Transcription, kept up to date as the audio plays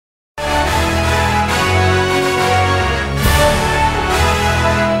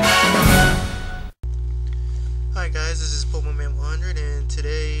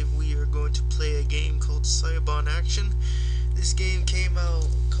introduction. This game came out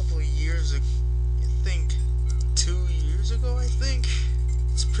a couple of years ago, I think 2 years ago, I think.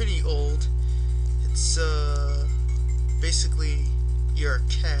 It's pretty old. It's basically you're a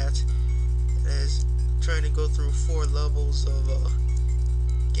cat that is trying to go through 4 levels of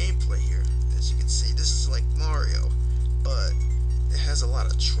gameplay here. As you can see, this is like Mario, but it has a lot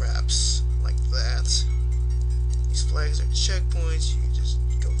of traps like that. These flags are checkpoints. You just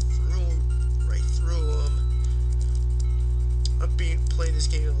go right through them. I've been playing this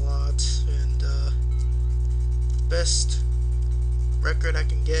game a lot, and best record I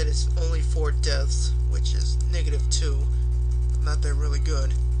can get is only 4 deaths, which is -2. Not that really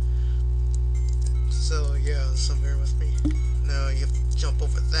good. So yeah, so bear with me. Now you have to jump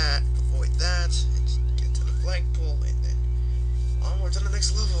over that, avoid that, and just get to the flagpole, and then onward to the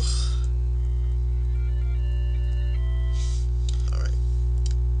next level. Alright.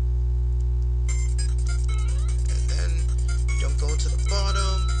 And then you don't go to the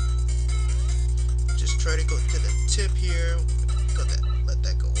bottom. Just try to go to the tip here. Let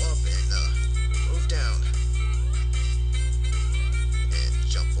that go up and move down. And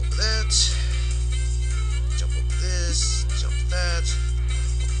jump over that. Jump over this. Jump that.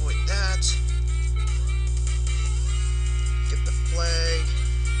 Avoid that. Get the flag.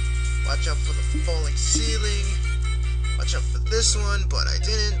 Watch out for the falling ceiling. Watch out for this one, but I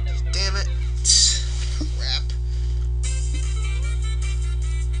didn't. Damn it. Crap.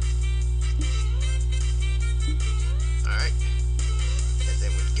 Alright. And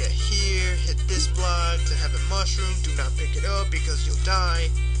then when you get here, hit this block to have a mushroom. Do not pick it up because you'll die.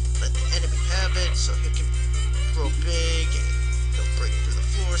 Let the enemy have it so he can grow big and he'll break through the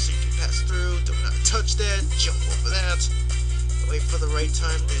floor so you can pass through. Do not touch that. Jump over that. Wait for the right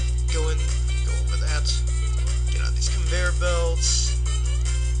time to go over that. Get on these conveyor belts.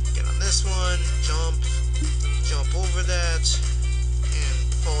 Get on this one. Jump over that.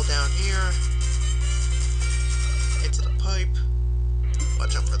 And fall down here. Into the pipe.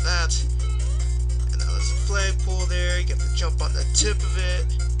 Watch out for that. And now there's a flagpole there. You have to jump on the tip of it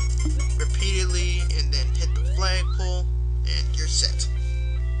repeatedly and then hit the flagpole and you're set.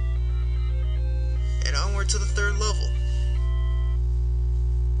 And onward to the 3rd level.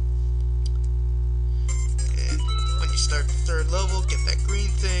 And when you start the 3rd level, get that green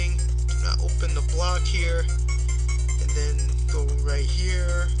thing. Do not open the block here. And then go right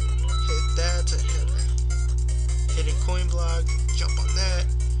here. Hit that to hit a hidden coin block. Jump on that.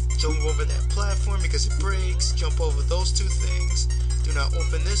 Jump over that platform because it breaks. Jump over those 2 things. Do not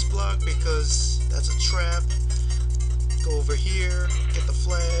open this block because that's a trap. Go over here. Get the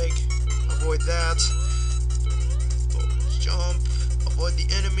flag. Avoid that. Jump. Avoid the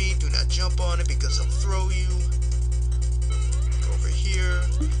enemy. Do not jump on it because they'll throw you. Go over here.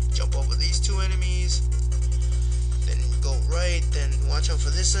 Jump over these 2 enemies. Then go right. Then watch out for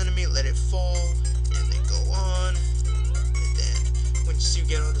this enemy. Let it fall. And then go on. And then once you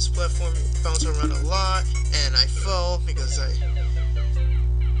get on this platform, you bounce around a lot. And I fell because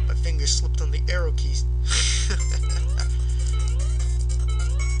my finger slipped on the arrow keys.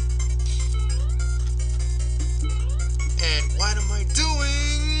 And what am I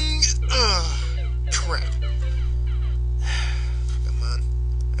doing? Crap. Come on.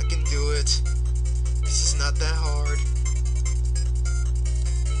 I can do it. This is not that hard.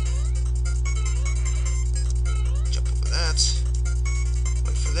 Jump over that.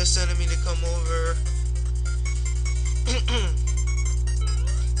 Wait for this enemy to come over.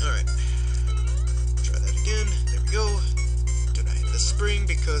 Alright. Try that again. There we go. Do not hit the spring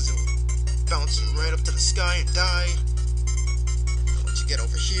because it will bounce you right up to the sky and die. Once you get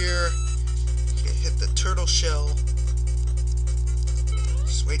over here, you can hit the turtle shell.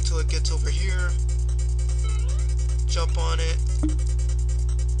 Just wait till it gets over here. Jump on it.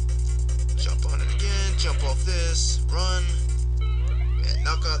 Jump on it again. Jump off this. Run. And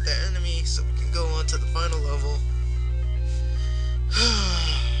knock out that enemy so we can go on to the final level.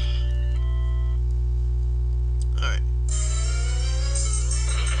 Alright.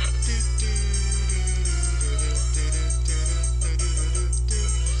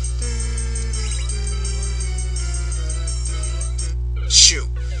 Shoot.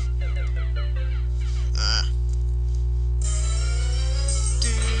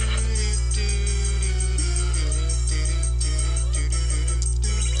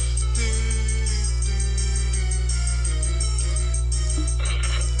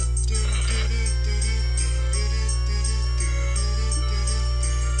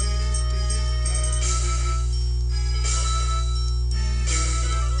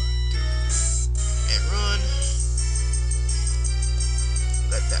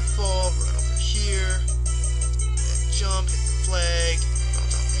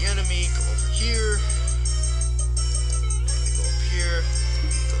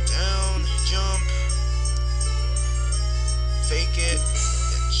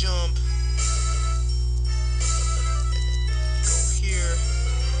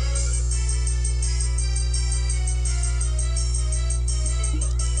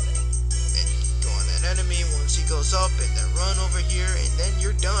 goes up and then run over here and then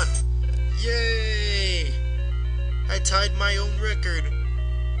you're done. Yay! I tied my own record.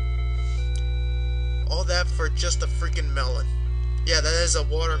 All that for just a freaking melon. Yeah, that is a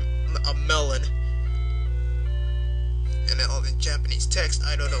melon. And then all the Japanese text,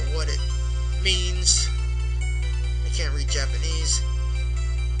 I don't know what it means. I can't read Japanese.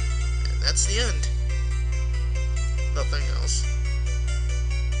 And that's the end. Nothing else.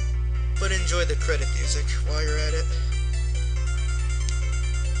 But enjoy the credit music while you're at it.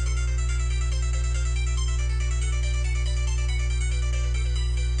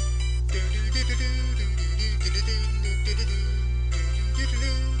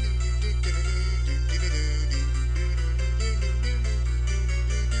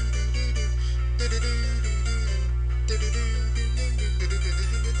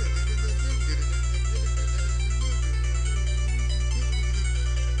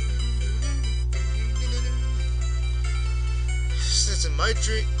 Since in my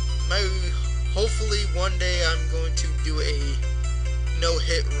dream, hopefully one day I'm going to do a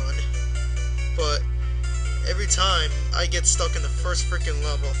no-hit run, but every time I get stuck in the first freaking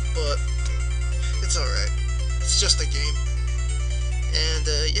level, but it's alright, it's just a game, and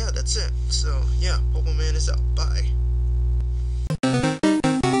yeah, that's it. So yeah, Pokemon is out, bye.